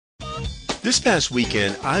This past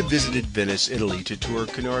weekend, I visited Venice, Italy to tour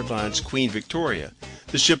Cunard Line's Queen Victoria.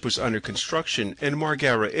 The ship was under construction in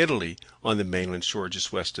Marghera, Italy, on the mainland shore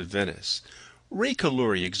just west of Venice. Ray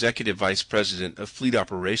Kaluri, Executive Vice President of Fleet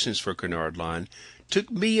Operations for Cunard Line, took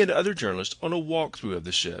me and other journalists on a walkthrough of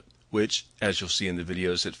the ship, which, as you'll see in the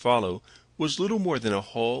videos that follow, was little more than a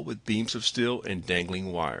hull with beams of steel and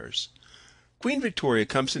dangling wires. Queen Victoria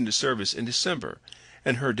comes into service in December,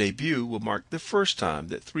 and her debut will mark the first time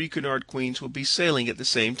that three Cunard Queens will be sailing at the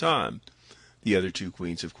same time. The other two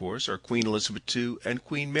queens, of course, are Queen Elizabeth II and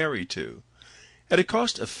Queen Mary II. At a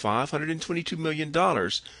cost of $522 million,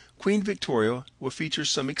 Queen Victoria will feature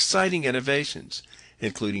some exciting innovations,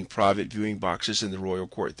 including private viewing boxes in the Royal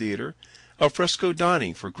Court Theatre, alfresco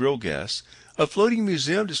dining for grill guests, a floating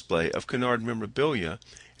museum display of Cunard memorabilia,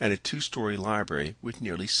 and a two-story library with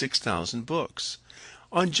nearly 6,000 books.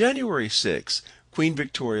 On January 6, Queen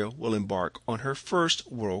Victoria will embark on her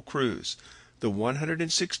first world cruise, the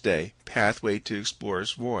 106-day Pathway to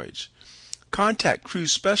Explorers voyage. Contact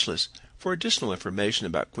cruise specialists for additional information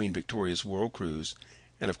about Queen Victoria's world cruise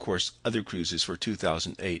and, of course, other cruises for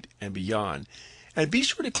 2008 and beyond. And be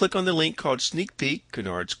sure to click on the link called Sneak Peek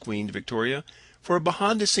Cunard's Queen Victoria for a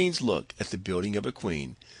behind-the-scenes look at the building of a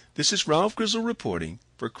queen. This is Ralph Grizzle reporting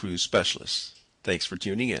for Cruise Specialists. Thanks for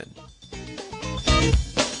tuning in.